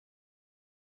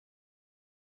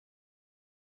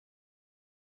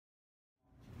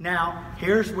Now,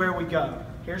 here's where we go.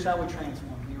 Here's how we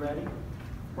transform. You ready?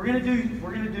 We're gonna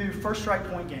do first strike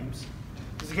point games.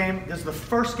 This is the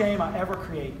first game I ever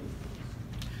created.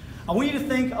 I want you to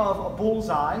think of a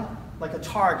bullseye, like a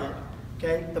target.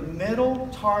 Okay? The middle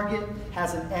target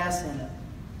has an S in it.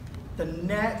 The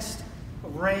next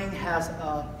ring has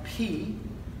a P,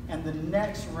 and the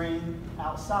next ring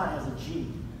outside has a G.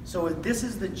 So this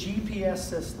is the GPS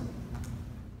system.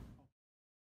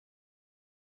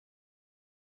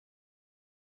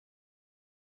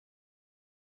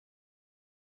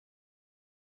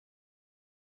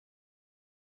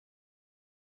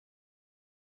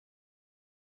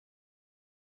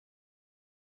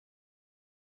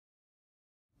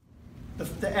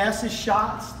 The S is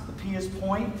shots, the P is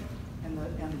point, and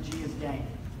the G is game.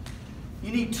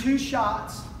 You need 2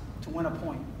 shots to win a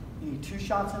point. You need 2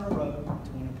 shots in a row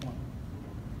to win a point.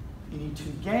 You need 2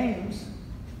 games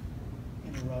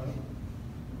in a row.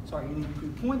 Sorry, you need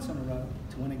 2 points in a row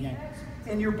to win a game.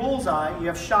 In your bullseye, you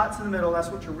have shots in the middle. That's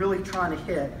what you're really trying to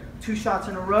hit. 2 shots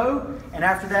in a row, and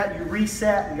after that you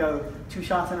reset and go 2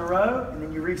 shots in a row, and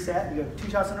then you reset and you go 2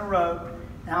 shots in a row.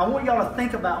 Now I want y'all to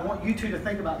think about, I want you two to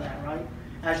think about that, right?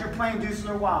 As you're playing Deuces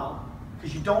or Wild,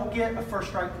 because you don't get a first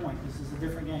strike point. This is a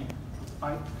different game,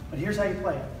 right? But here's how you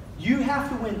play it. You have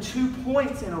to win 2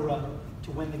 points in a row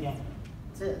to win the game.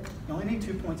 That's it. You only need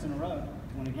 2 points in a row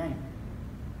to win a game.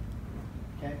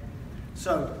 Okay?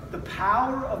 So the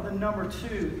power of the number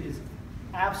 2 is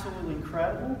absolutely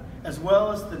incredible, as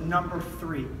well as the number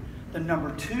 3. The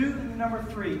number 2 and the number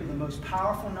 3 are the most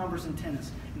powerful numbers in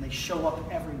tennis, and they show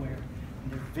up everywhere.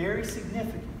 And they're very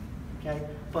significant, okay?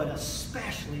 But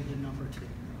especially the number 2.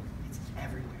 It's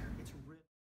everywhere.